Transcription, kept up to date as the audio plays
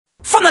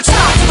From the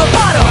top to the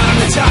bottom, Bottom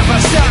to top I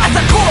stop. at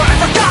the core I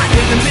forgot.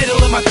 In the middle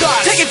of my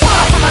thoughts, Taking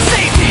far from my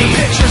safety, the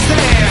picture's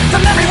there, the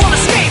memory won't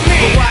escape me.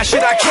 but why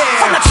should I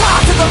care? From the top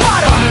to the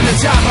bottom, Bottom to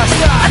top I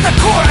stop. at the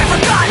core I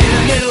forgot. In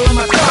the middle of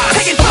my thoughts,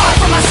 Taking far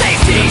from my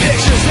safety, the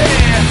picture's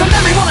there, the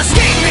memory won't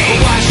escape me.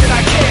 but why should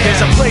I care?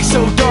 There's a place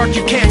so dark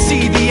you can't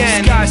see the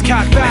end. Skies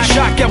cocked back,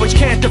 shock that which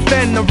can't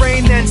defend. The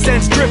rain then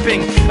sends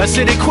dripping,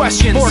 acidic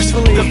questions,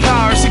 forcefully the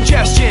power of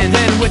suggestion.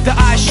 Then with the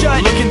eyes shut,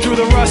 looking through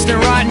the rust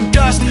and rotten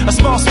dust, a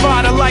small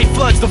spot of light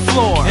floods the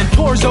floor and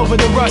pours over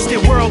the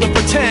rusted world of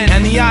pretend.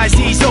 And the eyes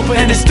ease open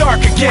and it's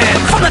dark again.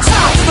 From the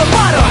top to the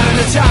bottom, Bottom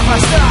to top I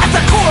stop. at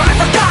the core I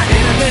forgot.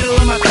 In the middle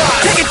of my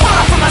thoughts, Taking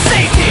far from my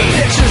safety, the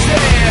picture's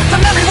there, the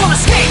memory won't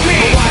escape me.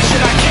 but why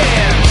should I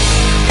care?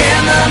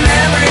 In the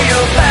memory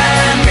you'll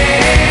find me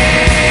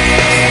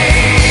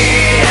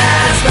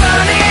as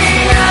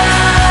burning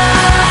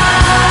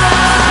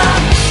up,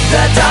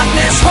 the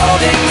darkness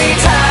holding me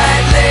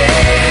tightly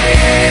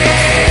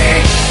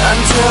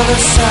until the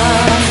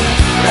sun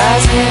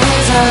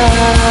rises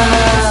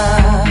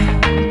up.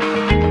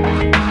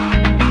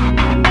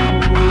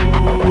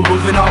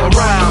 Moving all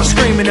around,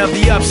 screaming of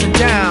the ups and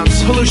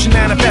downs. Pollution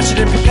manifested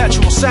in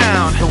perpetual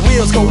sound. The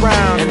wheels go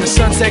round and the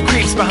sunset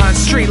creeps behind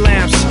street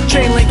lamps.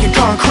 Chain link and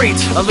concrete,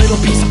 a little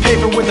piece of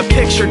paper with a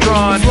picture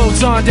drawn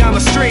floats on down the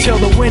street till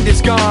the wind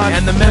is gone.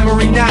 And the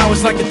memory now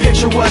is like the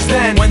picture was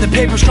then. When the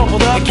paper's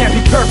crumpled up, it can't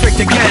be perfect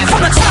again.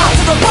 From the top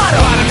to the bottom,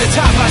 Bottom to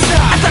top I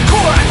stop. at the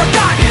core I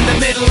forgot. In the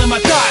middle of my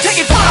thoughts,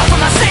 Taking far from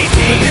my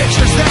safety, the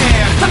picture's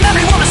there, the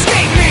memory won't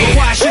escape me. but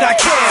why should I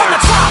care? From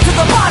the top to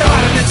the bottom,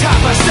 Bottom to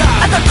top I stop.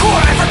 at the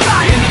core I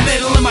forgot. In the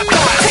middle of my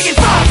thoughts, Taking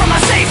far from my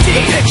safety,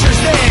 the picture's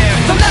there,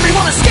 the memory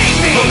won't escape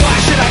me. but why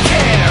should I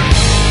care?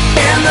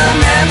 In the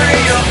memory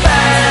you'll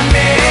find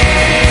me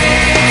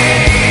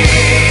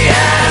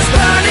as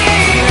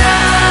burning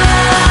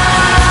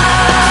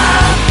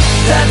up,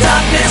 the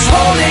darkness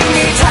holding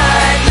me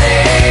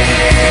tightly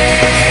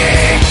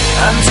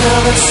until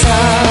the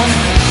sun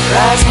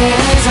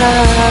rises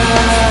up.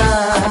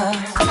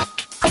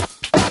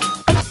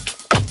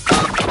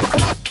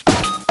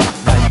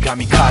 Now you got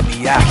me caught in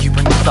the act, you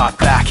bring the thought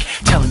back,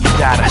 telling you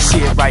that I see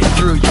it right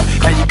through you.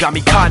 Now you got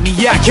me caught in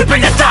the act, you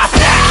bring the thought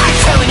back,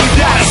 telling you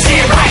that I see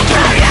it right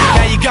through you.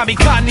 Now you got me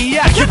caught in the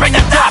act, you bring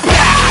the thought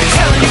back,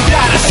 telling you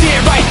that I see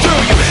it right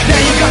through you. Now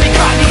you got me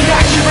caught in the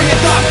act, you bring the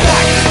thought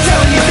back,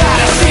 telling you that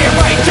I see it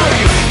right through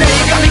you. Now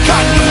you got me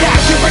caught in the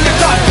act, you bring the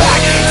thought back,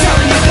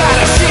 telling you that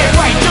I see it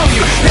right through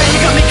you. Now you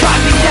got me caught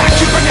in the act,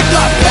 you bring the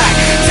thought back,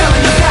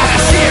 telling you that I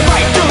see it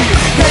right through you.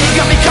 Now you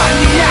got me caught in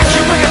the act,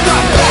 you bring the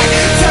thought back,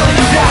 telling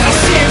you that I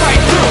see it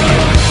right through you.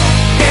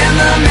 In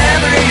the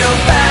memory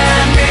you'll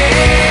find me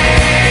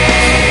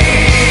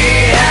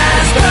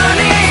as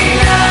burning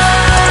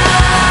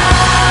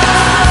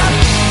up,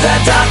 the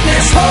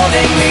darkness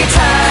holding me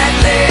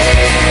tightly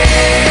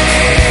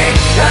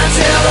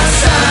until the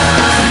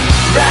sun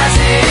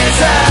rises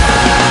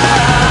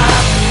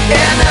up.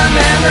 In the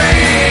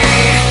memory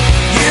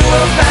you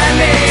will find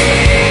me